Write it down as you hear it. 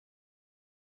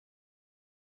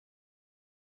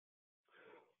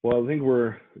Well, I think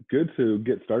we're good to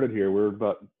get started here. We're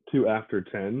about 2 after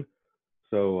 10.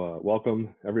 So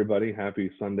welcome, everybody.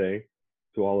 Happy Sunday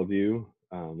to all of you.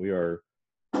 We are,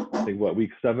 I think,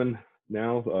 week 7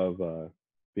 now of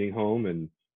being home and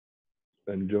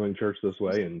enjoying church this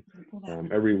way. And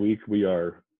every week we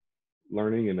are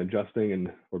learning and adjusting,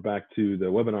 and we're back to the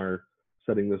webinar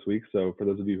setting this week. So for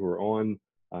those of you who are on,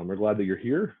 we're glad that you're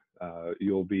here.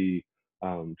 You'll be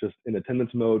just in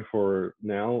attendance mode for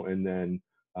now, and then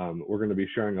we're going to be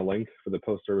sharing a link for the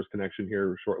post-service connection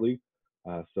here shortly.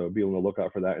 So be on the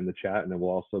lookout for that in the chat, and then we'll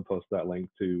also post that link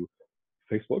to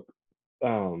Facebook.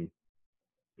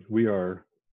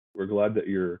 We're glad that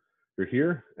you're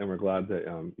here, and we're glad that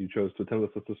you chose to attend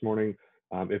with us this morning.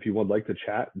 If you would like to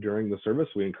chat during the service,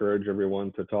 we encourage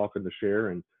everyone to talk and to share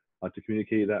and to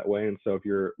communicate that way. And so if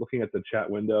you're looking at the chat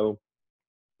window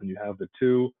and you have the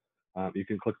two, you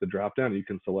can click the drop down. You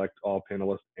can select all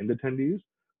panelists and attendees.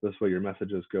 This way your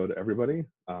messages go to everybody.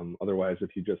 Otherwise,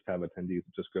 if you just have attendees,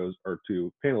 it just goes, or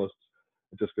to panelists,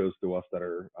 it just goes to us that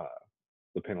are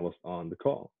the panelists on the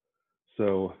call.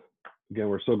 So again,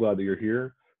 we're so glad that you're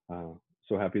here.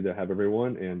 So happy to have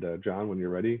everyone. And John, when you're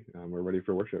ready, we're ready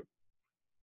for worship.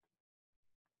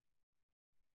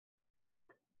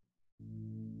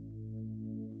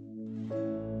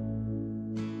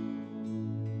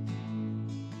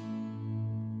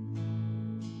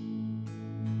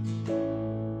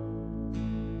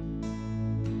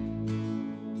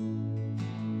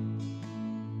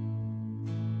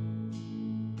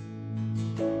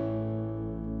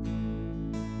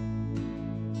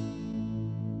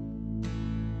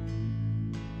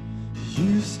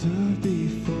 You stood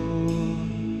before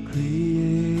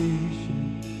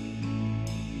creation,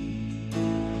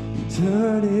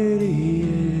 eternity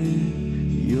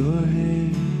in your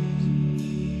hands.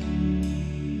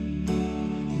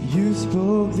 You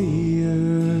spoke the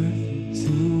earth into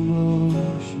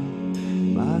motion,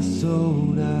 my soul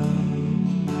now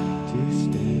to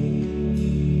stand.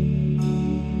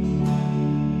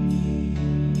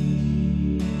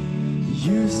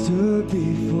 You stood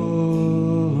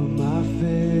before my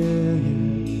failure,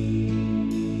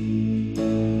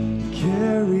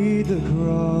 carried the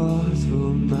cross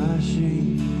for my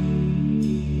shame.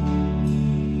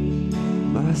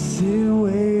 My sin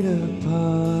weighed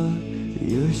upon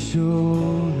your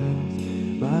shoulders,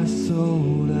 my soul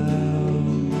now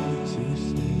to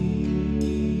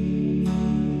stand.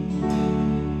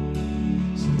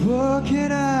 So what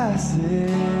can I say?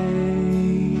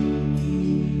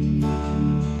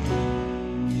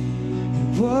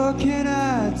 What can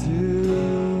I do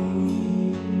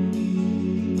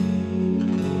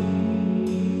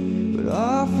but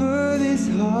offer this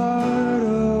heart,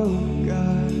 oh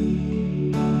God,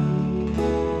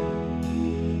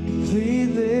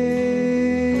 completely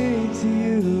to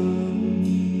you.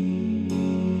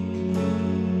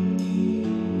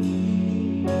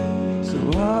 So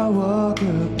I walk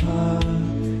upon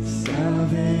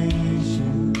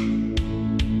salvation,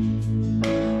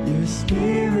 your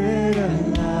spirit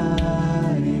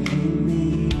alive in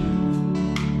me,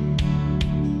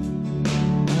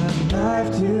 my life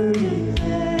to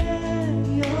declare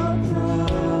your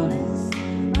promise,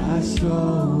 my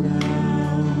soul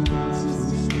now to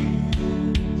stand.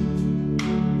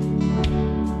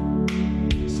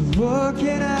 So what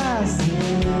can I say?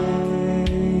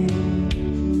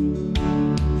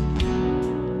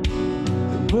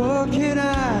 What can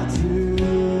I do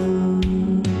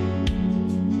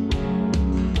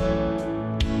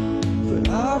but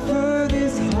offer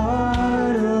this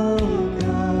heart, oh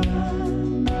God,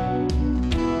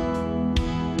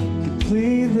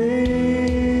 completely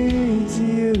to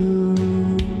you?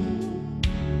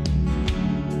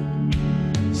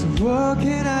 So what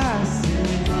can I say?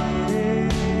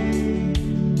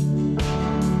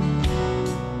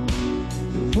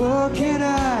 What can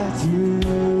I do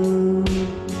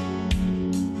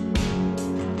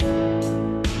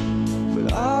but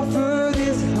offer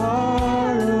this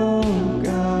heart, oh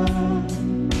God,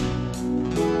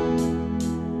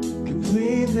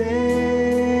 completely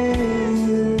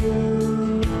you?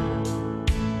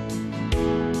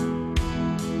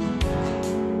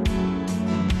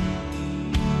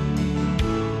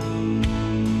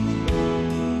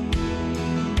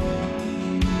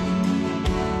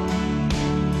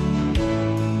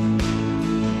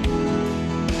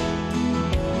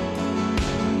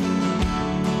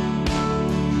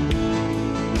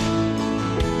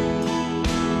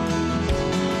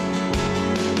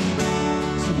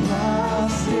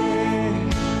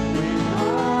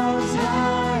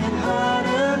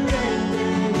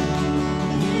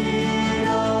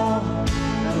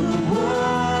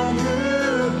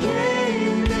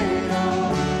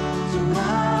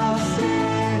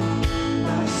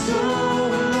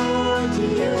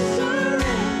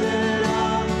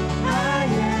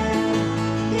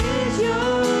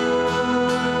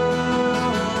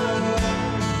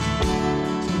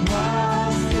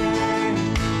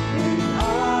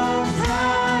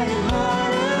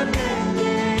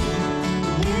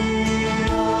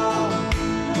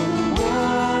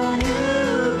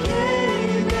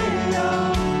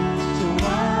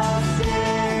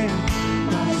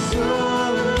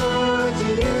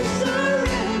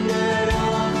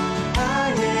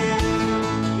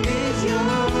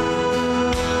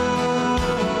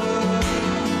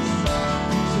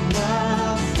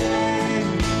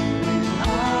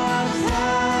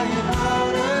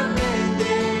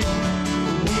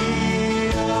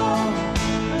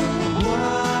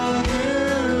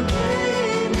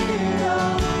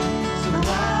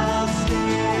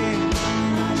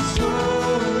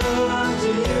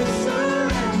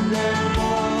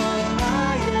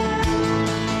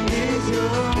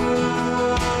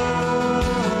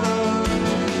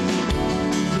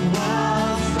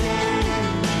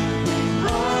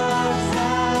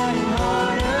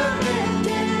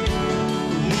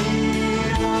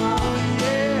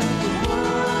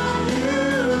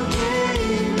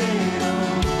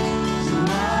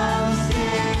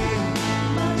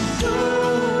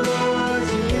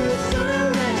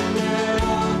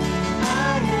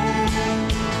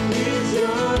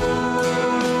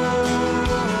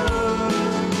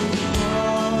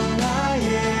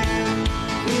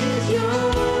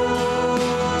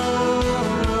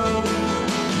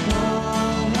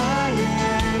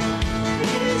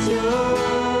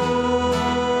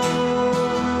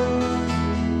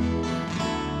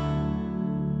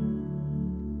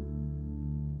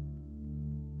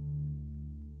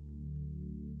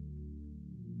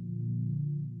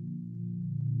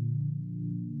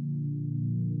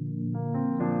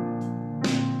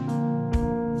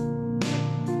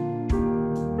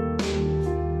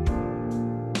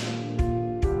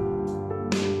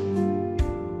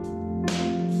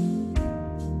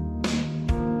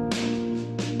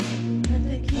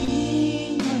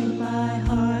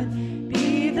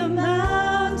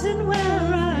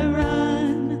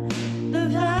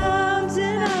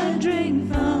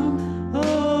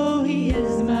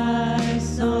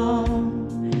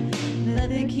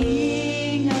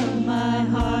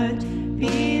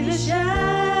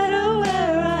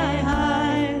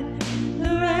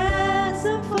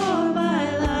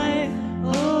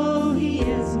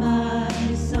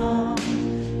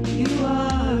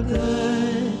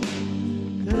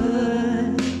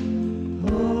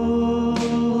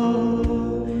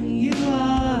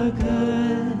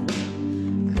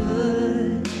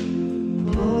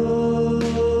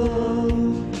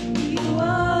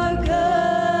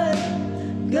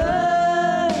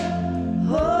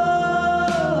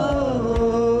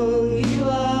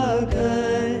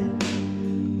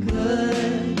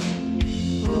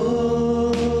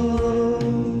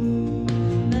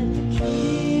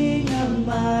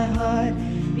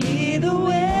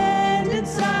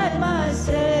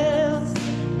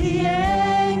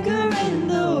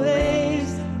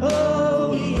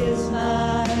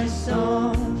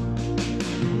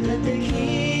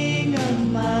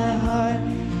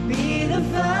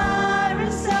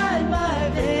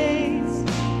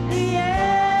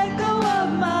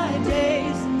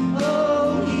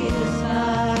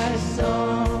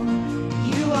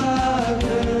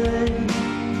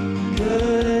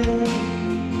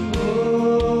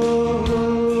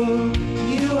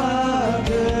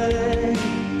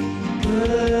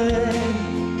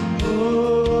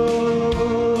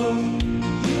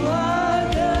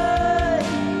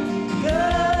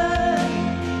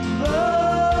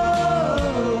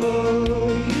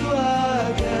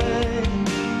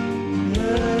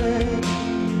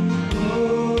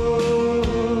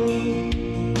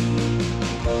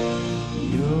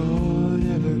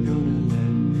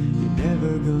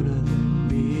 gonna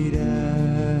let me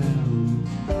down.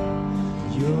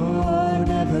 You're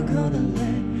never gonna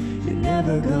let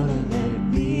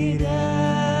me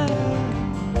down.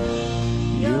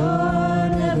 You're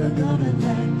never gonna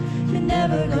let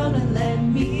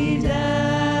me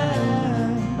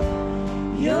down.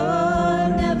 You're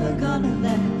never gonna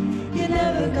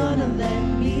let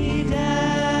me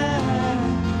down.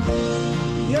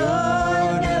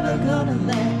 You're never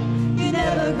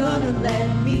gonna let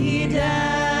me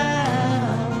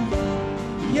down.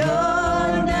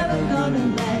 You're never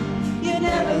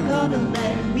gonna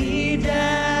let me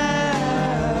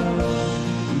down.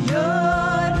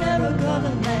 You're never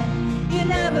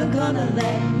gonna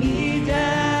let me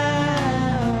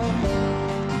down.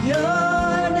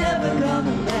 You're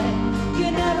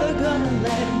never gonna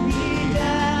let me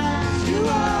down. You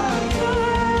are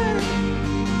good,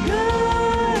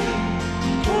 good.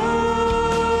 Oh,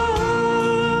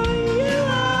 you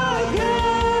are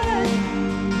good,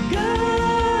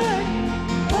 good.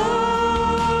 Oh,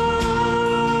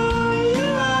 you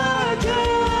are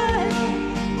good,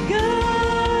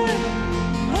 good.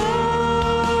 Oh,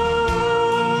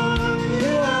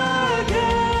 you are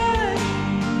good,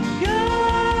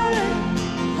 good.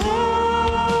 Oh,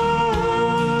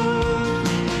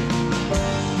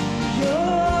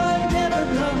 you're never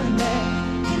gonna let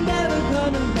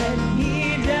me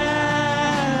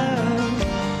down.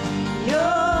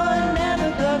 You're never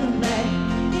gonna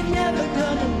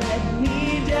let me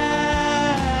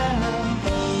down.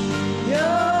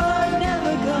 You're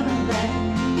never gonna let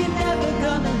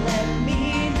me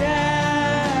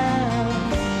down.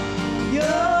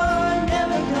 You're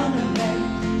never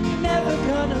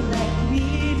gonna let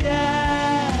me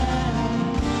down.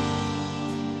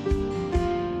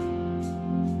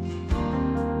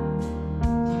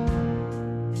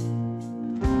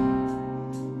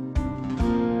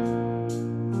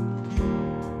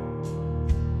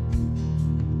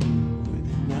 When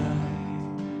the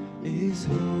night is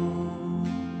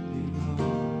holding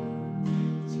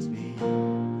on to me,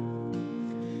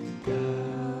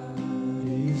 God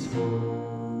is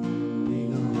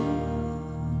holding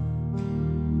on.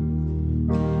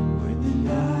 When the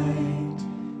night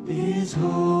is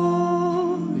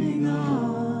holding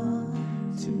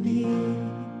on to me,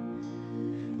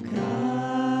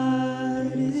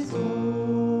 God is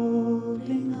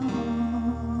holding on.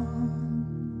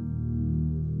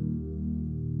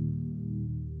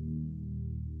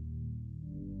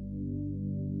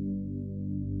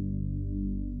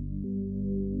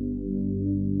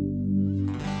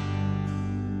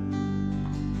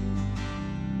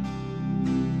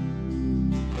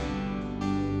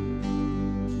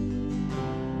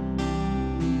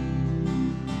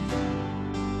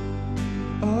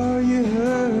 Are you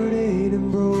hurting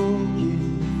and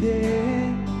broken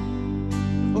within?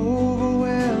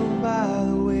 Overwhelmed by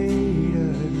the weight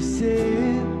of your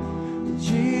sin?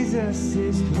 Jesus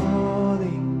is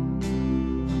calling.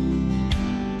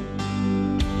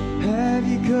 Have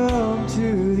you come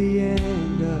to the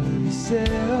end of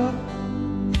yourself?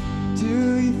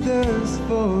 Do you thirst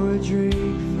for a drink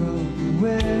from the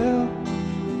well?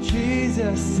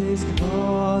 Jesus is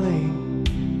calling.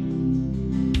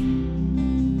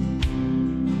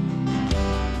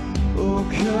 Oh,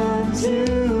 come to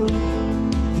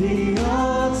the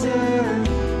altar.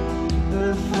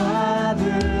 The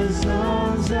Father's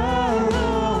arms are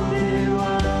open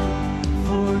wide.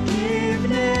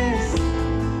 Forgiveness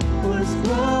was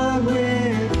bought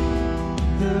with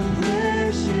the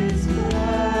precious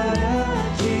blood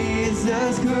of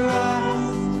Jesus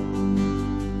Christ.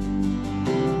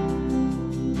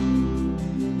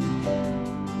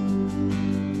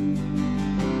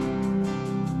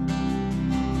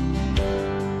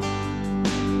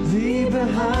 Leave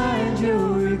behind your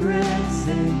regrets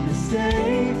and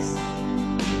mistakes.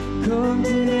 Come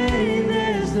today,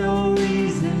 there's no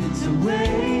reason to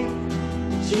wait.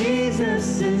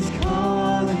 Jesus is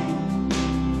calling.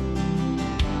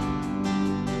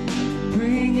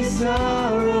 Bring your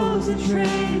sorrows and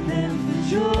trade them for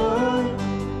joy.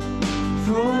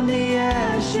 From the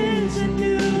ashes a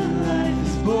new life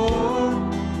is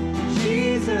born.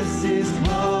 Jesus is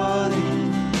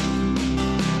calling.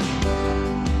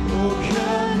 Oh,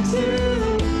 come to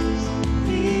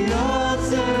the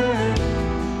altar.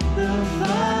 The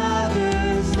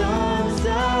Father's arms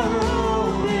are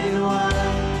open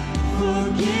wide.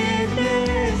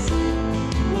 Forgiveness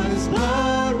was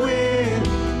bought with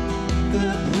the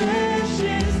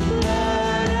precious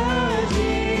blood of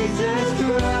Jesus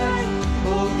Christ.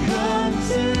 Oh, come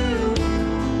to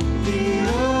the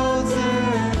altar.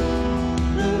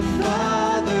 The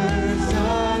Father's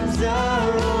arms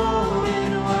are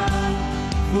open wide.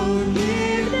 Forgiveness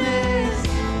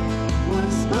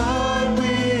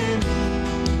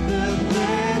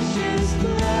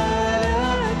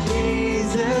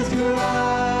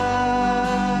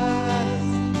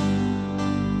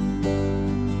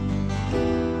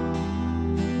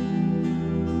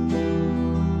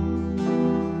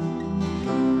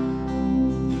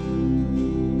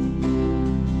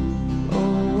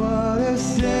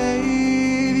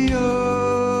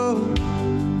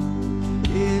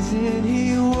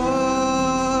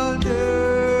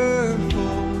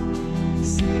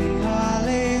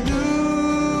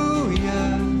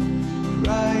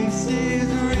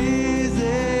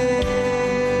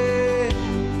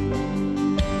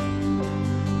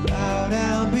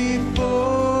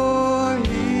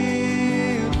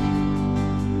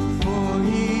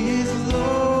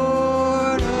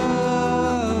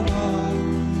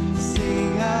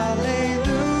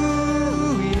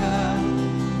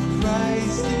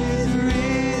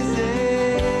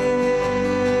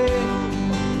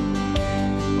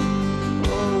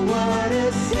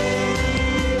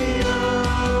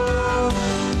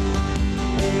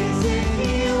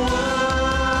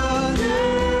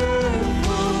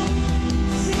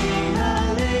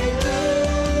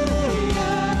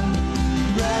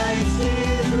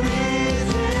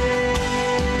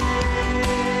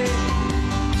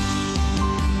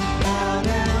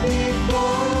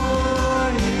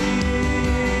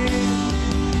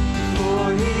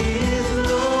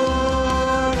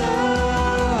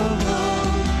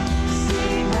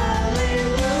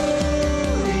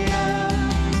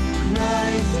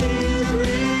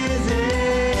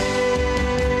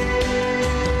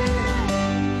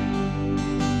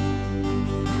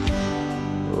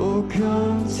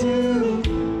come to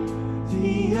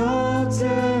the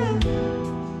altar.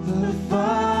 The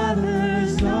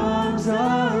Father's arms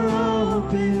are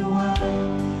open wide.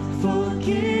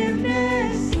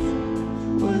 Forgiveness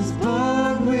was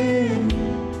bought with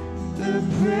the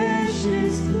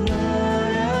precious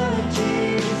blood of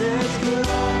Jesus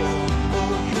Christ.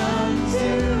 Oh, come to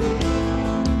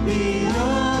the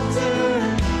altar.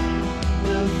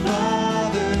 The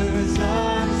Father's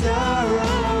arms are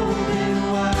open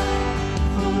wide.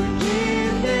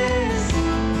 Forgiveness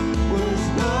was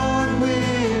bought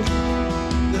with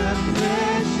the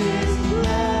precious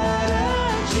blood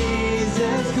of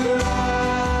Jesus Christ.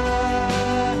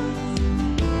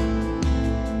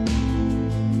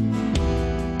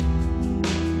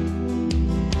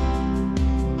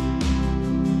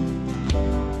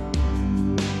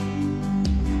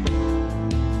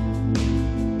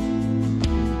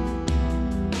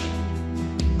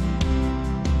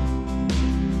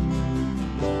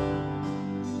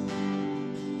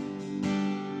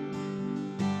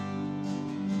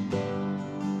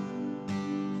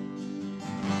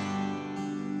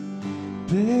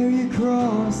 Bear your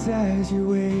cross as you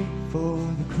wait for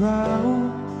the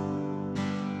crown.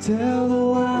 Tell the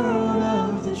world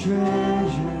of the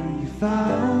treasure you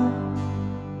found.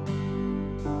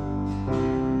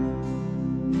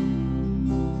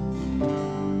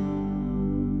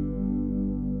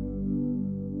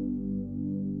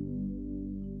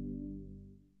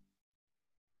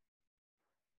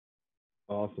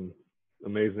 Awesome.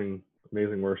 Amazing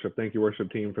worship. Thank you, worship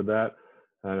team, for that.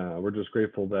 And we're just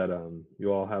grateful that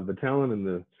you all have the talent and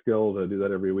the skill to do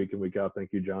that every week and week out.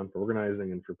 Thank you, John, for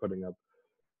organizing and for putting up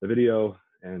the video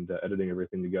and editing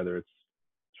everything together. It's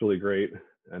really great.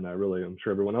 And I'm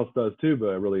sure everyone else does too, but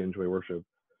I really enjoy worship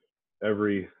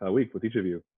every week with each of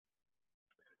you.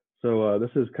 So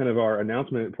this is kind of our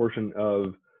announcement portion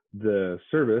of the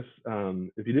service.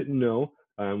 If you didn't know,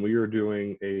 we are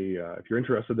doing if you're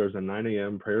interested, there's a 9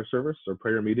 a.m. prayer service or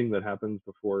prayer meeting that happens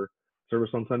before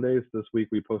service on Sundays. This week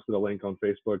we posted a link on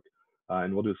Facebook,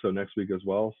 and we'll do so next week as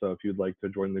well. So if you'd like to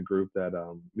join the group that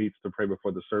meets to pray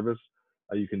before the service,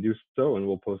 you can do so, and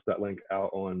we'll post that link out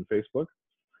on Facebook.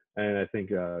 And I think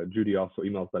Judy also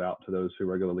emails that out to those who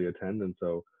regularly attend, and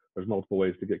so there's multiple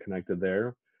ways to get connected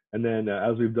there. And then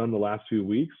as we've done the last few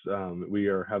weeks, we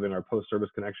are having our post-service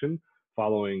connection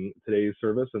following today's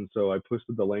service. And so I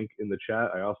posted the link in the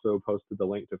chat. I also posted the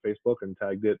link to Facebook and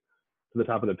tagged it to the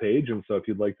top of the page. And so if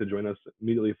you'd like to join us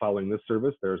immediately following this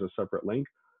service, there's a separate link.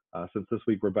 Since this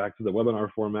week we're back to the webinar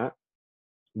format,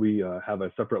 we have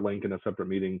a separate link and a separate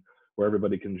meeting where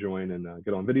everybody can join and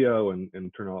get on video and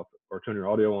turn off or turn your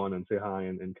audio on and say hi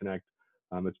and connect.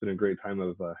 It's been a great time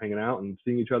of hanging out and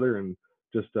seeing each other and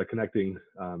just connecting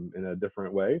in a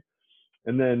different way.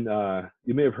 And then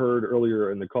you may have heard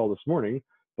earlier in the call this morning,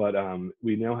 but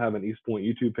we now have an Eastpoint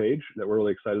YouTube page that we're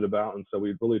really excited about. And so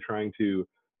we're really trying to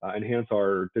enhance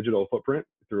our digital footprint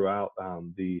throughout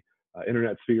the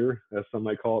internet sphere, as some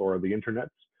might call it, or the internets.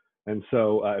 And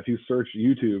so if you search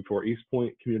YouTube for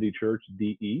Eastpoint Community Church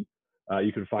DE,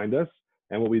 you can find us.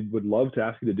 And what we would love to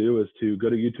ask you to do is to go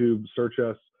to YouTube, search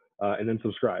us, and then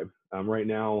subscribe. Right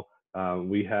now,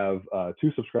 we have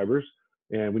 2 subscribers,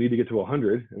 and we need to get to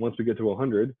 100. And once we get to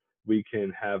 100, we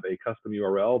can have a custom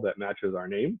URL that matches our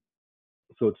name.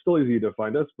 So it's still easy to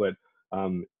find us, but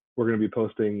we're going to be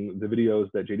posting the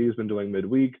videos that JD has been doing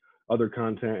midweek, other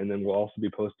content, and then we'll also be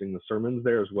posting the sermons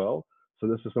there as well. So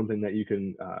this is something that you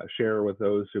can share with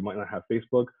those who might not have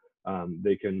Facebook.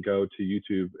 They can go to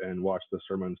YouTube and watch the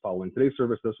sermons following today's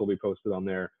service. This will be posted on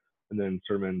there, and then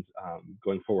sermons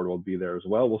going forward will be there as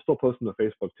well. We'll still post them to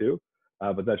Facebook too,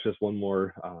 but that's just one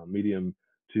more medium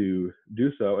to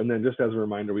do so. And then just as a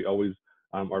reminder, we always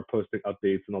are posting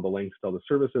updates and all the links to all the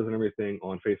services and everything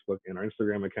on Facebook and our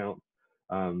Instagram account.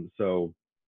 So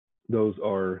those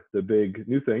are the big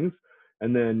new things.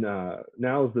 And then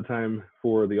now is the time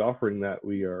for the offering that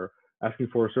we are asking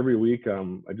for us every week.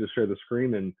 I just share the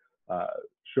screen and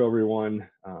show everyone,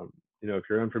 if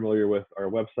you're unfamiliar with our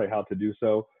website, how to do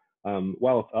so.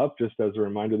 While it's up, just as a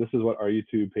reminder, this is what our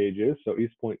YouTube page is. So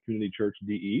Eastpoint Community Church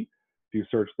DE. If you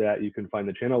search that, you can find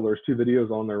the channel. There's 2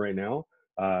 videos on there right now.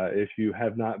 If you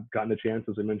have not gotten a chance,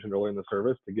 as I mentioned earlier in the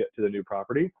service, to get to the new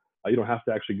property, you don't have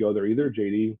to actually go there either.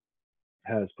 JD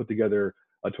has put together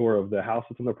a tour of the house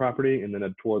that's on the property and then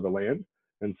a tour of the land.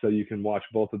 And so you can watch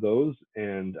both of those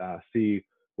and see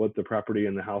what the property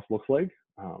and the house looks like.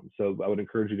 So I would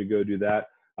encourage you to go do that.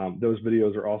 Those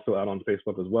videos are also out on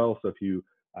Facebook as well. So if you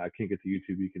can't get to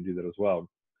YouTube, you can do that as well.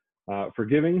 For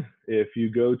giving, if you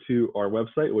go to our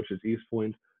website, which is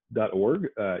eastpoint.org,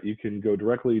 you can go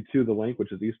directly to the link,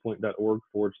 which is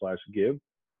eastpoint.org/give.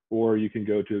 or you can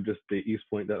go to just the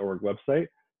eastpoint.org website,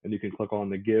 and you can click on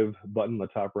the Give button on the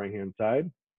top right-hand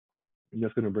side, and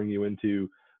that's going to bring you into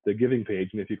the giving page.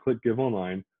 And if you click Give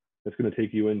Online, it's going to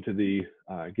take you into the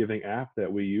giving app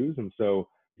that we use. And so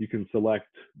you can select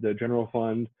the general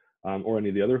fund or any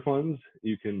of the other funds.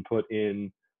 You can put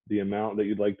in the amount that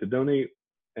you'd like to donate,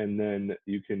 and then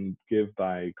you can give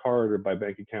by card or by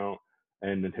bank account,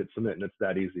 and then hit submit, and it's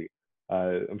that easy.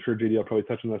 I'm sure JD will probably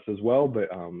touch on this as well, but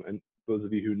and those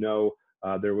of you who know,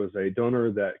 there was a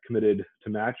donor that committed to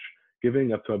match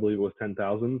giving up to, I believe it was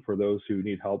 10,000 for those who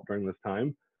need help during this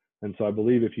time. And so I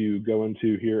believe if you go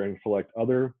into here and select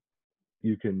other,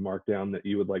 you can mark down that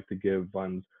you would like to give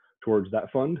funds towards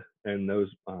that fund, and those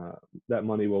that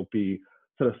money will be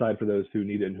set aside for those who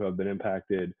need it and who have been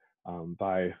impacted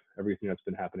by everything that's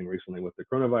been happening recently with the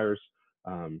coronavirus.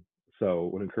 So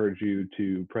would encourage you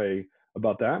to pray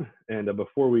about that. And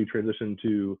before we transition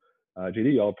to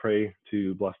JD, I'll pray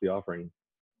to bless the offering.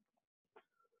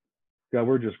 God,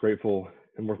 we're just grateful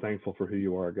and we're thankful for who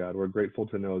you are, God. We're grateful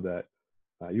to know that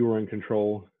you are in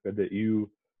control, that you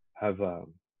have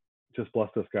just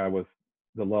blessed us, God, with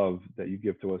the love that you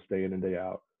give to us day in and day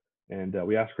out. And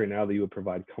we ask right now that you would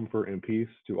provide comfort and peace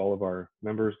to all of our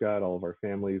members, God, all of our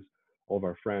families, all of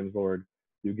our friends, Lord.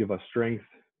 You give us strength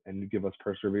and you give us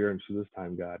perseverance through this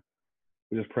time, God.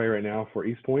 We just pray right now for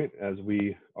Eastpoint as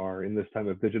we are in this time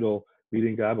of digital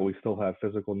meeting, God, but we still have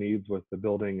physical needs with the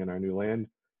building and our new land.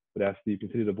 But ask that you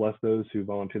continue to bless those who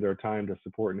volunteer their time to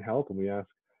support and help. And we ask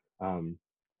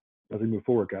as we move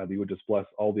forward, God, that you would just bless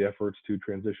all the efforts to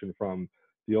transition from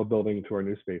the old building to our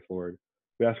new space, Lord.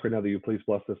 We ask right now that you please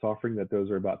bless this offering that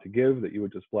those are about to give, that you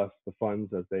would just bless the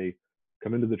funds as they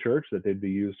come into the church, that they'd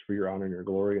be used for your honor and your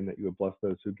glory, and that you would bless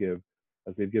those who give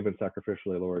as they've given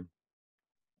sacrificially, Lord.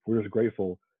 We're just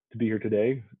grateful to be here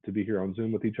today, to be here on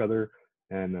Zoom with each other,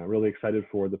 and really excited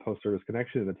for the post-service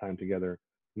connection and the time together,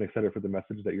 and excited for the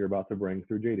message that you're about to bring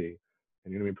through JD.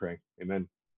 And you're going to be praying. Amen.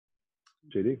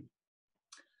 JD.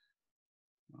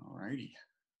 All righty.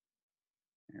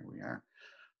 There we are.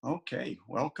 Okay,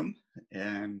 welcome.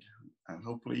 And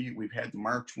hopefully we've had the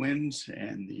March winds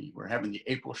and we're having the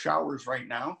April showers right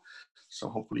now. So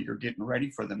hopefully you're getting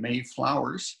ready for the May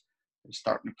flowers. It's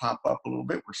starting to pop up a little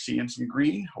bit. We're seeing some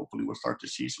green. Hopefully we'll start to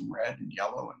see some red and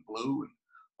yellow and blue and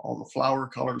all the flower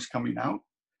colors coming out.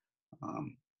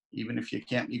 Even if you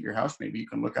can't leave your house, maybe you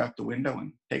can look out the window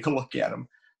and take a look at them.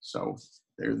 So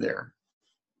they're there.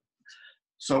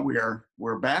 So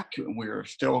we're back, and we're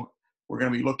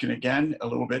going to be looking again a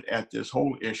little bit at this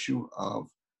whole issue of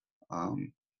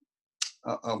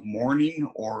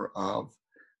mourning or of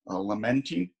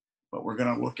lamenting, but we're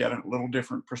going to look at it a little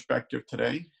different perspective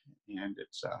today. And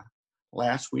it's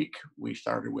last week we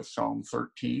started with Psalm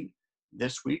 13.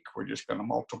 This week we're just going to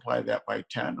multiply that by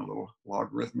 10, a little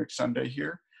logarithmic Sunday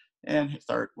here, and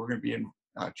we're going to be in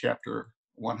chapter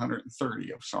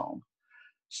 130 of Psalm.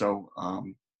 So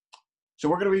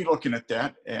we're going to be looking at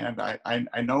that, and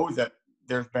I know that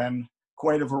there's been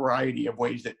quite a variety of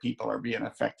ways that people are being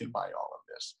affected by all of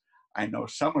this. I know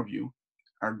some of you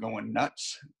are going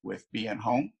nuts with being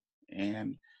home,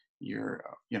 and you're,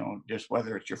 just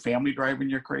whether it's your family driving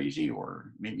you crazy,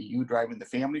 or maybe you driving the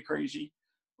family crazy,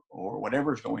 or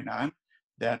whatever's going on.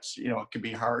 That's, it can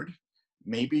be hard.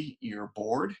 Maybe you're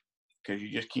bored because you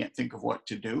just can't think of what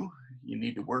to do. You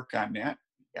need to work on that.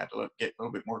 You got to get a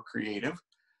little bit more creative.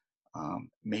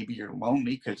 Maybe you're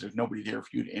lonely because there's nobody there for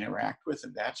you to interact with,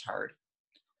 and that's hard.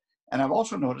 And I've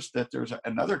also noticed that there's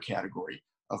another category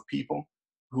of people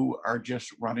who are just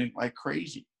running like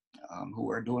crazy, who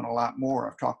are doing a lot more.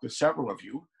 I've talked with several of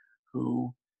you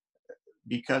who,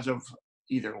 because of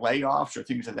either layoffs or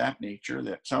things of that nature,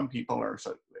 that some people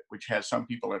which has some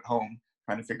people at home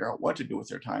trying to figure out what to do with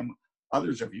their time.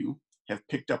 Others of you have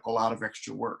picked up a lot of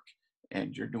extra work,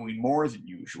 and you're doing more than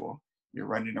usual. You're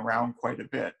running around quite a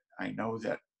bit. I know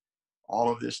that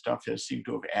all of this stuff has seemed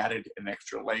to have added an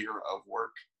extra layer of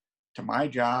work to my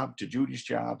job, to Judy's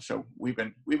job. So we've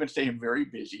been staying very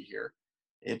busy here.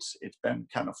 It's been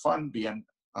kind of fun being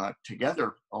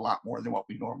together a lot more than what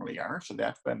we normally are. So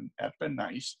that's been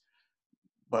nice.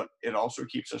 But it also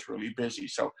keeps us really busy.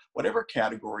 So whatever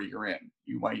category you're in,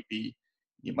 you might be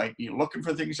looking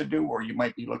for things to do, or you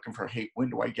might be looking for, hey, when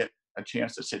do I get a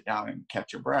chance to sit down and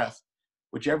catch a breath?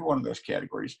 Whichever one of those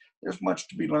categories, there's much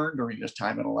to be learned during this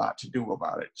time and a lot to do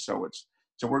about it. So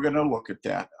we're going to look at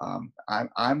that.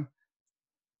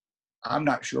 I'm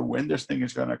not sure when this thing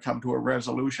is going to come to a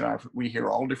resolution. We hear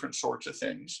all different sorts of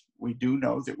things. We do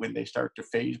know that when they start to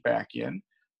phase back in,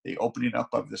 the opening up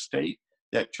of the state,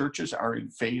 that churches are in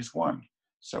phase 1.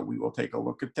 So we will take a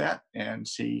look at that and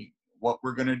see what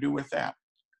we're going to do with that.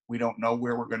 We don't know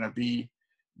where we're going to be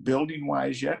building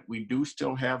wise yet. We do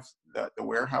still have the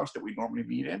warehouse that we normally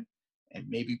meet in, and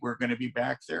maybe we're going to be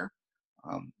back there.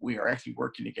 We are actually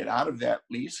working to get out of that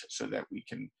lease so that we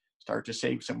can start to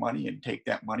save some money and take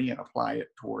that money and apply it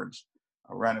towards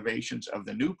renovations of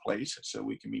the new place so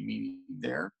we can be meeting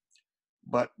there.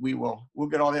 But we'll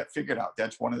get all that figured out.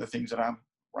 That's one of the things that I'm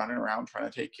running around trying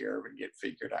to take care of and get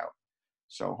figured out.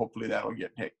 So hopefully that'll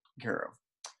get taken care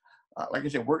of. Like I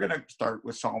said, we're going to start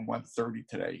with Psalm 130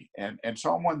 today. And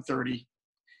Psalm 130,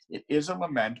 it is a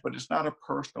lament, but it's not a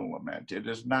personal lament. It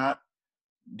is not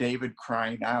David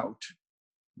crying out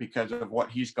because of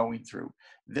what he's going through.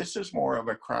 This is more of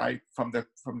a cry from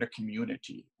the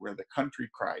community, where the country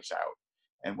cries out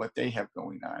and what they have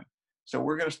going on. So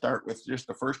we're going to start with just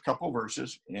the first couple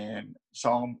verses in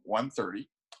Psalm 130.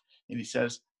 And he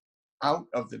says, "Out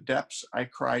of the depths I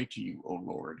cry to you, O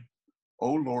Lord.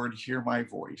 O Lord, hear my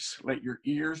voice. Let your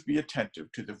ears be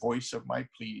attentive to the voice of my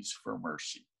pleas for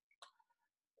mercy."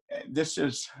 And this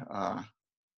is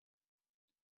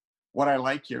what I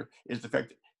like here is the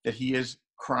fact that he is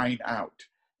crying out.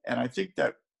 And I think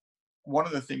that one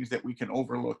of the things that we can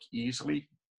overlook easily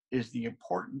is the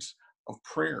importance of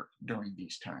prayer during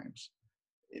these times.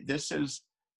 This is,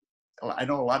 I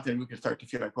know a lot of times we can start to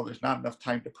feel like, well, there's not enough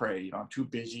time to pray. I'm too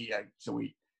busy. So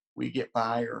we get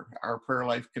by, or our prayer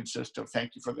life consists of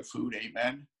thank you for the food,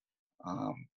 amen.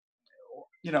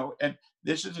 And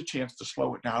this is a chance to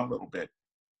slow it down a little bit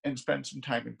and spend some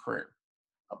time in prayer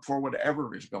for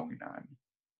whatever is going on.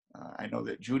 I know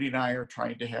that Judy and I are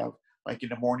trying to have, like in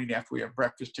the morning after we have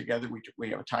breakfast together, we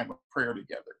have a time of prayer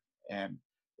together. And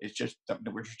it's just something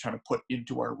that we're just trying to put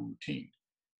into our routine.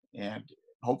 And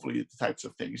hopefully the types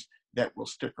of things that will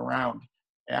stick around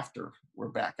after we're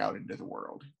back out into the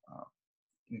world,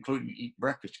 including eat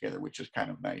breakfast together, which is kind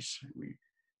of nice. We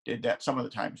did that some of the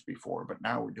times before, but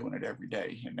now we're doing it every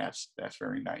day, and that's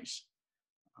very nice.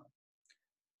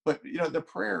 But the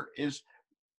prayer is,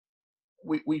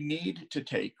 we need to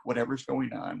take whatever's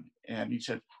going on, and he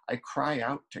said, I cry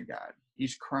out to God.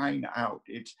 He's crying out.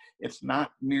 It's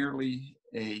not merely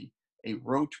a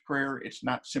rote prayer. It's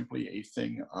not simply a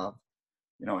thing of,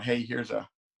 hey, here's a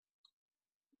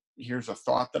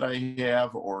thought that I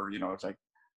have, or it's like,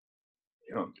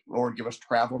 Lord, give us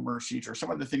travel mercies, or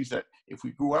some of the things that if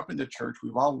we grew up in the church,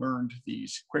 we've all learned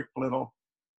these quick little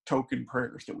token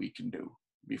prayers that we can do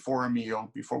before a meal,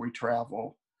 before we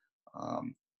travel,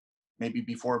 maybe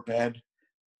before bed,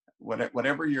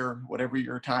 whatever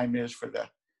your time is for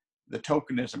the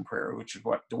tokenism prayer, which is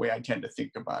the way I tend to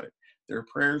think about it. There are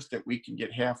prayers that we can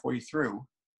get halfway through,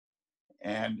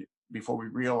 and before we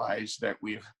realize that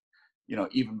we've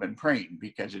even been praying,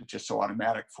 because it's just so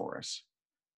automatic for us.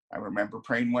 I remember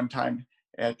praying one time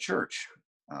at church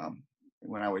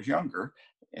when I was younger,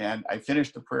 and I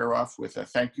finished the prayer off with a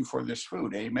thank you for this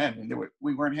food, amen. And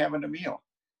we weren't having a meal,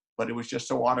 but it was just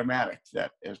so automatic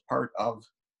that as part of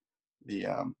the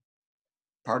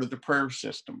prayer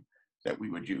system that we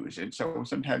would use. And so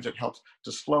sometimes it helps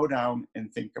to slow down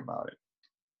and think about it.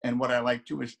 And what I like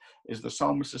too is the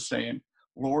psalmist is saying,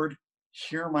 Lord,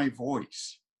 hear my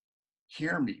voice.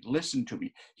 Hear me, listen to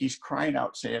me. He's crying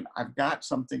out saying, I've got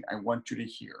something I want you to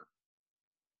hear.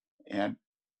 And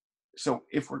so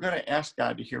if we're going to ask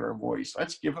God to hear our voice,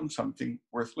 let's give him something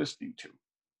worth listening to.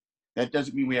 That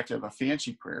doesn't mean we have to have a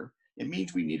fancy prayer. It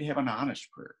means we need to have an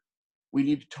honest prayer. We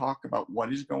need to talk about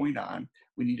what is going on.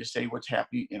 We need to say what's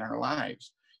happening in our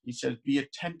lives. He says, be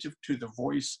attentive to the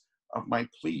voice of my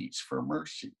pleas for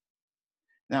mercy.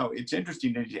 Now, it's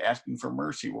interesting that he's asking for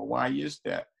mercy. Well, why is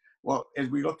that? Well, as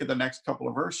we look at the next couple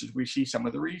of verses, we see some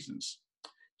of the reasons.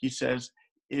 He says,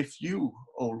 if you,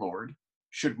 O Lord,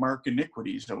 should mark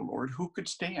iniquities, O Lord, who could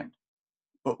stand?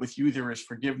 But with you there is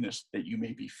forgiveness, that you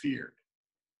may be feared.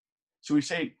 So we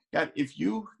say, God, if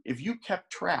you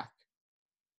kept track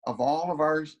of all of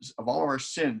our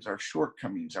sins, our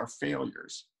shortcomings, our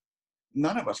failures,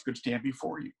 none of us could stand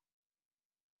before you.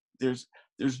 There's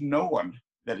no one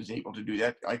that is able to do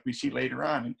that. Like we see later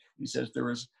on, and he says there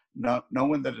is no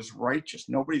one that is righteous,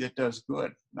 nobody that does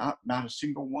good, not a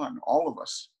single one. All of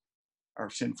us are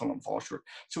sinful and fall short.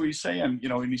 So he's saying,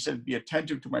 and he said, be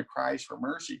attentive to my cries for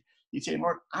mercy. He's saying,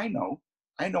 Lord, I know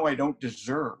I don't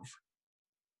deserve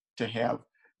to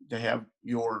have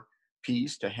your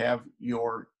peace, to have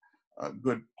your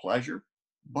good pleasure,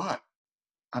 but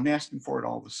I'm asking for it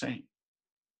all the same.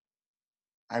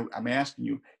 I'm asking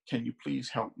you, can you please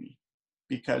help me?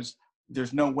 Because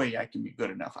there's no way I can be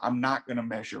good enough. I'm not going to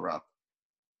measure up.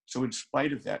 So in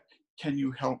spite of that, can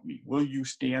you help me? Will you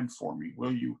stand for me?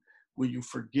 Will you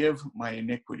forgive my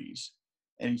iniquities?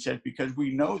 And he said, because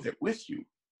we know that with you,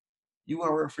 you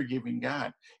are a forgiving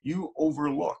God. You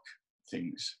overlook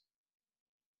things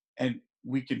And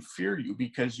we can fear you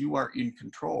because you are in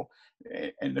control.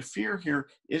 And the fear here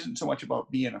isn't so much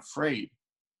about being afraid,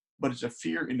 but it's a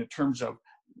fear in the terms of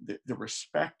the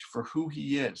respect for who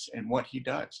he is and what he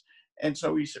does. And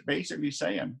so he's basically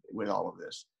saying with all of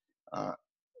this,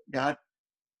 God,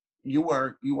 you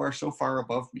are so far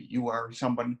above me. You are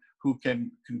someone who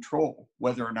can control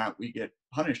whether or not we get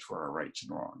punished for our rights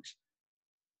and wrongs.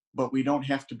 But we don't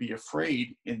have to be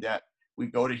afraid in that we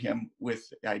go to him with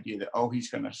the idea that, oh, he's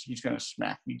gonna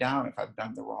smack me down if I've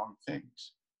done the wrong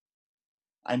things.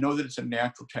 I know that it's a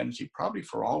natural tendency, probably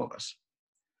for all of us,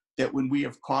 that when we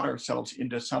have caught ourselves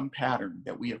into some pattern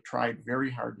that we have tried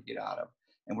very hard to get out of,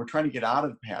 and we're trying to get out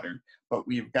of the pattern, but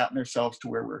we have gotten ourselves to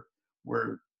where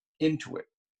we're into it,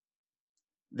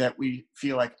 that we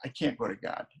feel like, I can't go to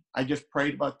God. I just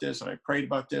prayed about this and I prayed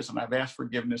about this and I've asked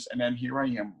forgiveness, and then here I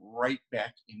am right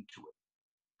back into it.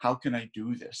 How can I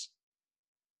do this?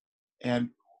 And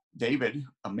David,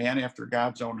 a man after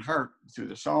God's own heart, through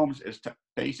the Psalms, is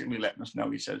basically letting us know,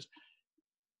 he says,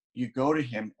 you go to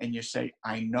him and you say,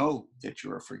 I know that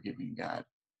you're a forgiving God,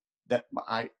 that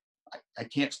I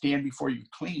can't stand before you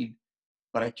clean,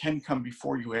 but I can come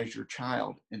before you as your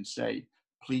child and say,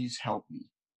 please help me.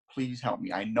 Please help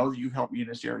me. I know that you helped me in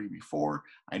this area before.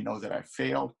 I know that I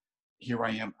failed. Here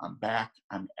I am. I'm back.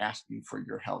 I'm asking for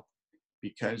your help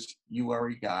because you are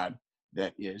a God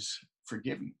that is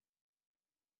forgiving.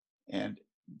 And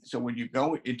so when you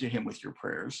go into him with your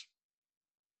prayers,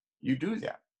 you do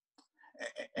that.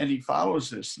 And he follows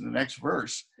this in the next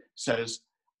verse, says,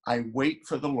 I wait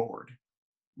for the Lord.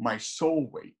 My soul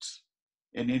waits,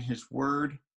 and in his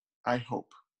word, I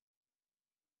hope.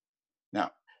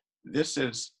 Now, this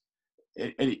is,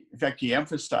 in fact, he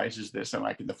emphasizes this, and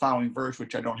like in the following verse,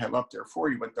 which I don't have up there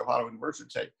for you, but the following verse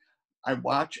would say, I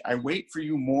wait for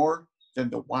you more than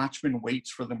the watchman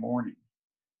waits for the morning.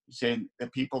 He's saying the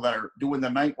people that are doing the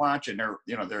night watch and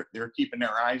they're keeping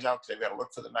their eyes out because they've got to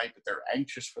look for the night, but they're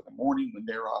anxious for the morning when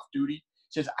they're off duty.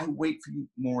 He says, I wait for you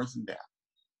more than that.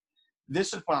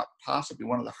 This is possibly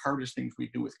one of the hardest things we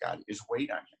do with God, is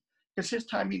wait on him, because his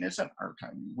timing isn't our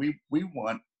timing. We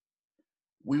want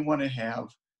to have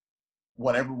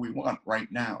whatever we want right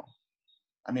now.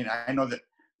 I mean, I know that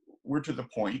we're to the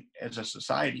point as a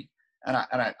society, and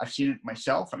I've seen it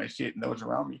myself and I see it in those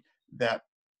around me, that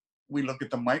we look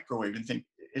at the microwave and think,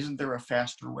 isn't there a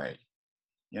faster way?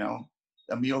 You know,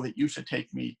 a meal that used to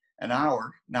take me an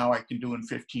hour, now I can do in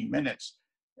 15 minutes,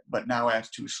 but now that's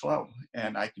too slow.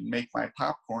 And I can make my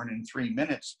popcorn in 3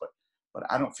 minutes, but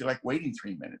I don't feel like waiting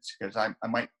 3 minutes, because I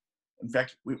might, in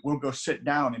fact, we'll go sit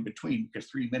down in between because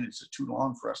 3 minutes is too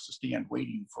long for us to stand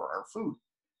waiting for our food.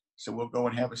 So we'll go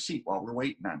and have a seat while we're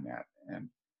waiting on that. And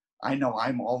I know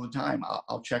I'm all the time,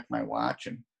 I'll check my watch,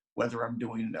 and whether I'm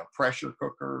doing a pressure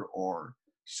cooker or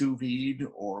sous vide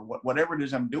or whatever it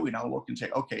is I'm doing, I'll look and say,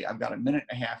 okay, I've got a minute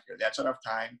and a half here. That's enough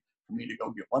time for me to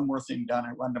go get one more thing done.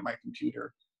 I run to my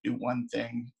computer, do one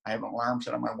thing. I have an alarm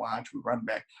set on my watch. We run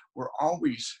back. We're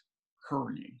always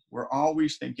hurrying. We're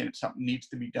always thinking something needs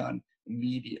to be done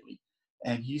immediately.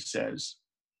 And he says,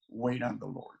 wait on the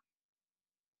Lord.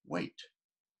 Wait.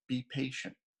 Be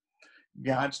patient.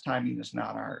 God's timing is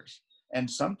not ours. And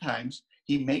sometimes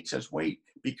he makes us wait,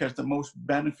 because the most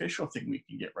beneficial thing we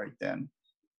can get right then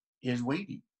is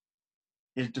waiting,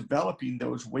 is developing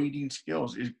those waiting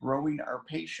skills, is growing our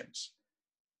patience,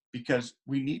 because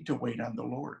we need to wait on the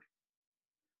Lord.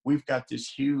 We've got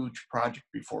this huge project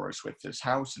before us with this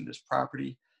house and this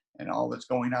property and all that's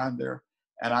going on there.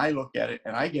 And I look at it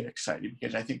and I get excited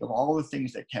because I think of all the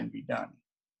things that can be done.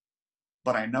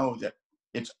 But I know that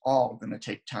it's all going to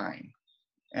take time,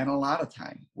 and a lot of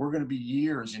time. We're going to be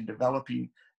years in developing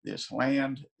this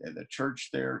land and the church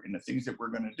there and the things that we're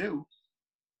going to do.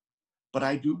 But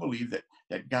I do believe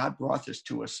that God brought this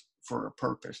to us for a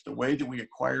purpose. The way that we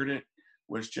acquired it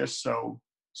was just so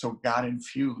God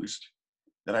infused,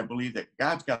 that I believe that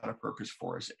God's got a purpose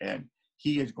for us, and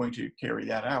he is going to carry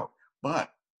that out. But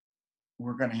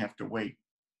we're going to have to wait.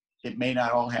 It may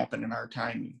not all happen in our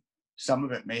timing. Some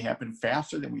of it may happen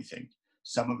faster than we think,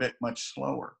 some of it much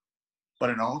slower. But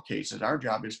in all cases, our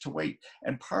job is to wait.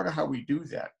 And part of how we do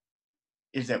that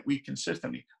is that we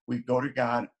go to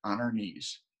God on our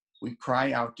knees. We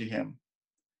cry out to him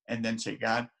and then say,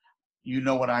 God, you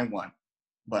know what I want,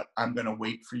 but I'm going to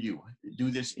wait for you. Do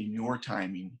this in your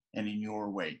timing and in your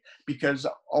way. Because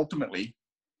ultimately,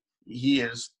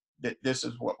 this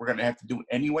is what we're going to have to do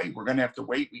anyway. We're going to have to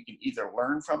wait. We can either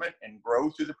learn from it and grow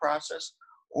through the process,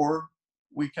 or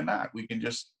we cannot. We can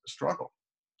just struggle.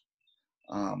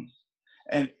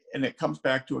 And it comes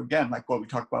back to, again, like what we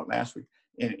talked about last week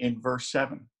in verse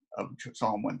 7 of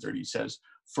Psalm 130, says,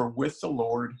 for with the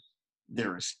Lord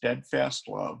there is steadfast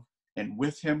love, and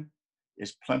with him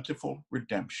is plentiful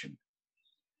redemption.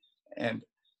 And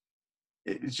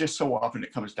it's just so often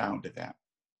it comes down to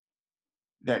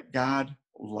that God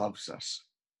loves us,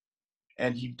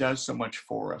 and he does so much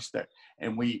for us,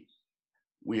 and we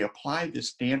apply this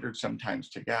standard sometimes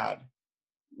to God,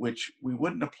 which we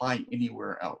wouldn't apply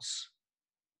anywhere else.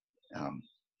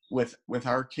 With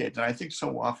our kids, and I think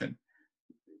so often,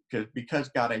 because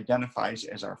God identifies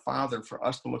as our Father, for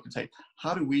us to look and say,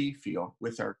 how do we feel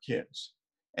with our kids?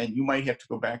 And you might have to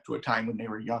go back to a time when they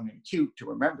were young and cute to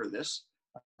remember this,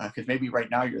 because maybe right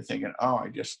now you're thinking, oh, I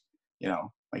just,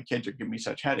 my kids are giving me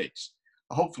such headaches.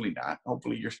 Hopefully not.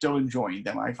 Hopefully you're still enjoying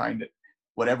them. I find that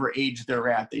whatever age they're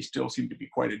at, they still seem to be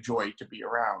quite a joy to be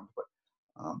around. But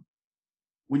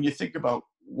when you think about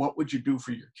what would you do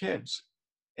for your kids,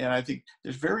 and I think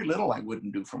there's very little I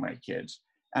wouldn't do for my kids.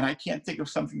 And I can't think of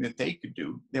something that they could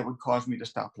do that would cause me to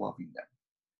stop loving them.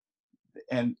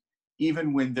 And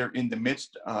even when they're in the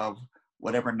midst of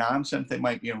whatever nonsense they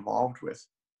might be involved with,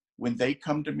 when they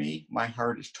come to me, my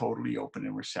heart is totally open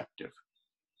and receptive,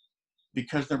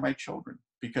 because they're my children,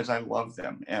 because I love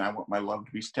them, and I want my love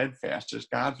to be steadfast as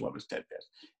God's love is steadfast.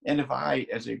 And if I,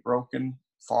 as a broken,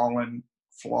 fallen,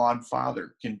 flawed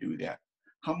father, can do that,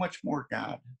 how much more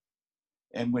God?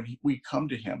 And when we come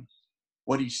to him,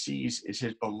 what he sees is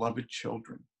his beloved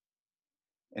children.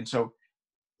 And so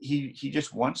he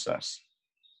just wants us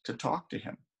to talk to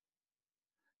him.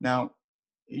 Now,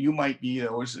 you might be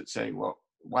those that say, well,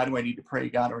 why do I need to pray?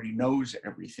 God already knows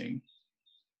everything.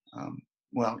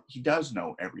 Well, he does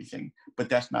know everything, but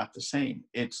that's not the same.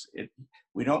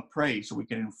 We don't pray so we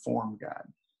can inform God.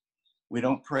 We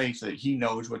don't pray so that he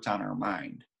knows what's on our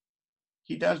mind.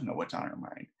 He does know what's on our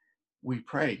mind. We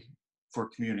pray for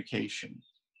communication,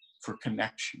 for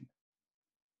connection.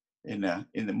 In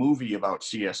the movie about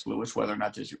C.S. Lewis, whether or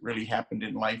not this really happened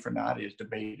in life or not is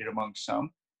debated among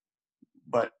some.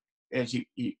 But as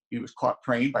he was caught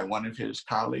praying by one of his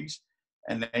colleagues,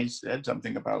 and they said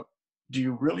something about, do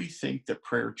you really think that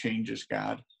prayer changes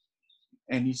God?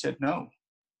 And he said, no,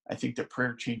 I think that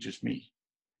prayer changes me.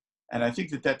 And I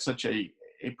think that that's such a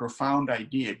profound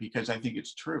idea, because I think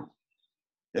it's true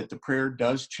that the prayer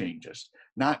does change us,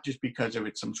 not just because of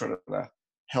it's some sort of a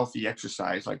healthy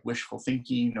exercise like wishful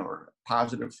thinking or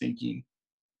positive thinking,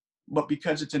 but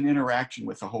because it's an interaction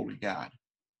with the Holy God,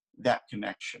 that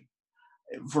connection.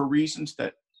 For reasons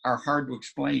that are hard to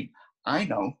explain, I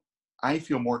know I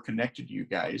feel more connected to you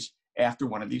guys after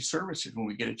one of these services when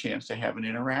we get a chance to have an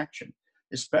interaction,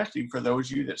 especially for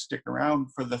those of you that stick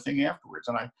around for the thing afterwards.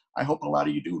 And I hope a lot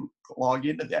of you do log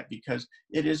into that, because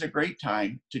it is a great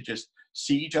time to just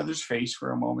see each other's face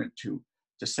for a moment, to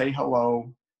say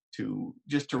hello, to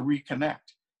reconnect.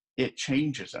 It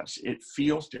changes us. It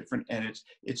feels different, and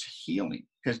it's healing,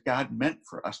 because God meant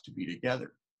for us to be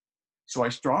together. So I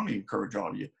strongly encourage all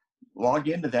of you, log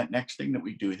into that next thing that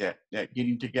we do, that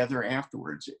getting together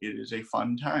afterwards. It is a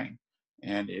fun time,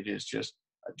 and it is just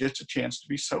a chance to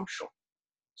be social.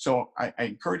 So I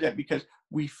encourage that, because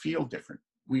we feel different.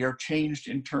 We are changed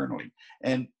internally,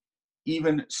 and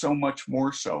even so much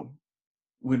more so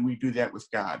when we do that with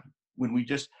God, when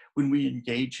we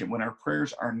engage him, when our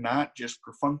prayers are not just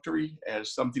perfunctory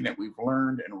as something that we've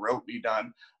learned and rotely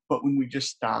done, but when we just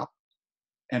stop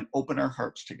and open our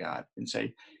hearts to God and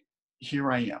say,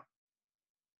 here I am.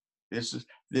 This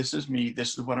is me.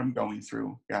 This is what I'm going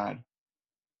through, God.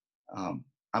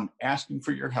 I'm asking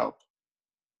for your help,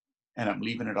 and I'm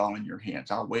leaving it all in your hands.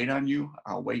 I'll wait on you.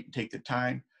 I'll wait and take the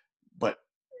time, but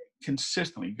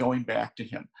consistently going back to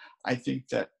him. I think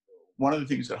that one of the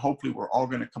things that hopefully we're all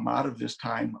going to come out of this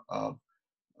time of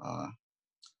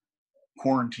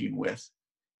quarantine with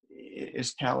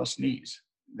is callous knees,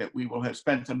 that we will have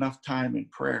spent enough time in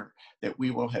prayer, that we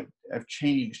will have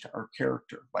changed our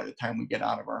character by the time we get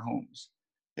out of our homes,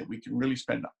 that we can really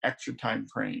spend extra time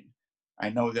praying. I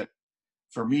know that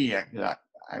for me,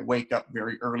 I wake up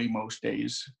very early most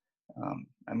days.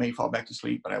 I may fall back to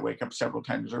sleep, but I wake up several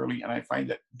times early, and I find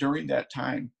that during that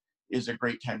time is a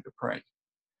great time to pray.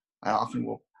 I often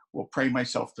will pray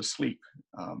myself to sleep,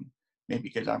 maybe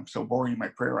because I'm so boring in my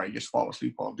prayer, I just fall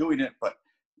asleep while doing it. But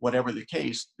whatever the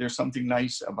case, there's something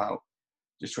nice about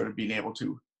just sort of being able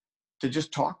to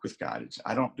just talk with God.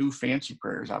 I don't do fancy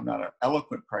prayers. I'm not an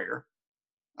eloquent prayer.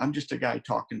 I'm just a guy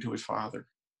talking to his Father.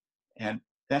 And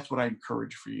that's what I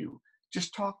encourage for you.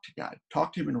 Just talk to God.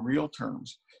 Talk to him in real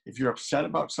terms. If you're upset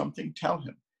about something, tell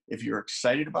him. If you're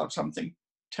excited about something,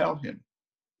 tell him.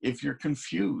 If you're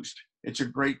confused, it's a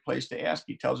great place to ask.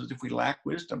 He tells us if we lack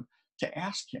wisdom, to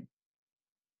ask him,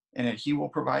 and that he will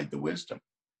provide the wisdom.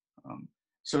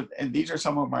 And these are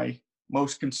some of my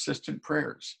most consistent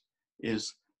prayers,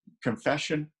 is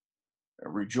confession,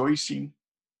 rejoicing,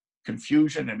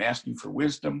 confusion, and asking for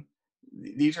wisdom.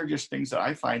 These are just things that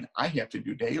I find I have to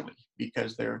do daily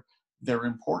because they're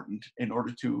important in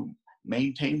order to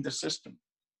maintain the system.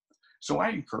 So I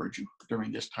encourage you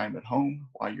during this time at home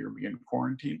while you're being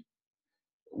quarantined,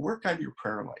 work on your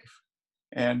prayer life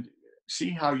and see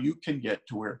how you can get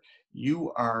to where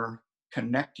you are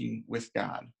connecting with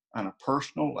God on a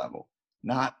personal level,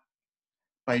 not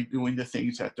by doing the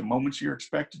things at the moments you're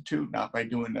expected to, not by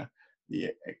doing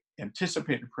the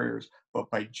anticipated prayers, but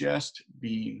by just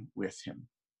being with him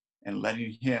and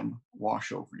letting him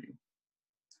wash over you.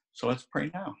 So let's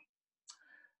pray now.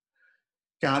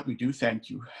 God, we do thank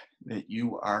you that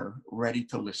you are ready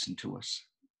to listen to us,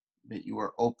 that you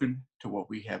are open to what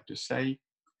we have to say.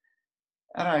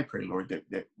 And I pray, Lord,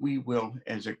 that we will,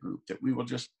 as a group, that we will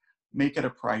just make it a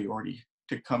priority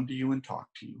to come to you and talk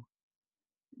to you.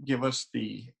 Give us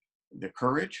the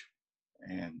courage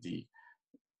and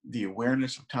the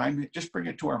awareness of time. Just bring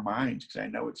it to our minds, because I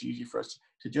know it's easy for us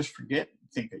to just forget,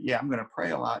 think, yeah, I'm going to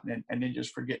pray a lot, and then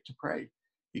just forget to pray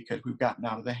because we've gotten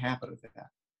out of the habit of that.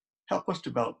 Help us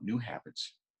develop new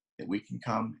habits that we can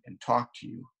come and talk to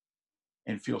you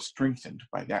and feel strengthened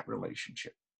by that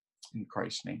relationship. In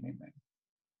Christ's name, amen.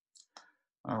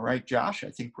 All right, Josh, I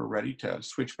think we're ready to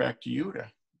switch back to you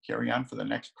to carry on for the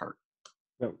next part.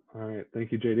 Yep. All right.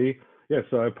 Thank you, JD. Yeah,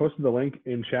 so I posted the link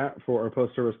in chat for our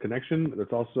post-service connection.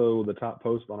 That's also the top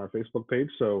post on our Facebook page.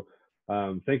 So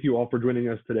thank you all for joining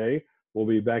us today. We'll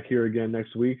be back here again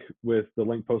next week with the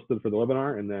link posted for the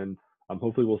webinar, and then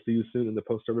hopefully we'll see you soon in the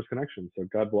post-service connection. So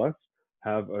God bless.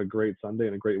 Have a great Sunday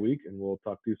and a great week, and we'll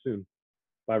talk to you soon.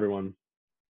 Bye, everyone.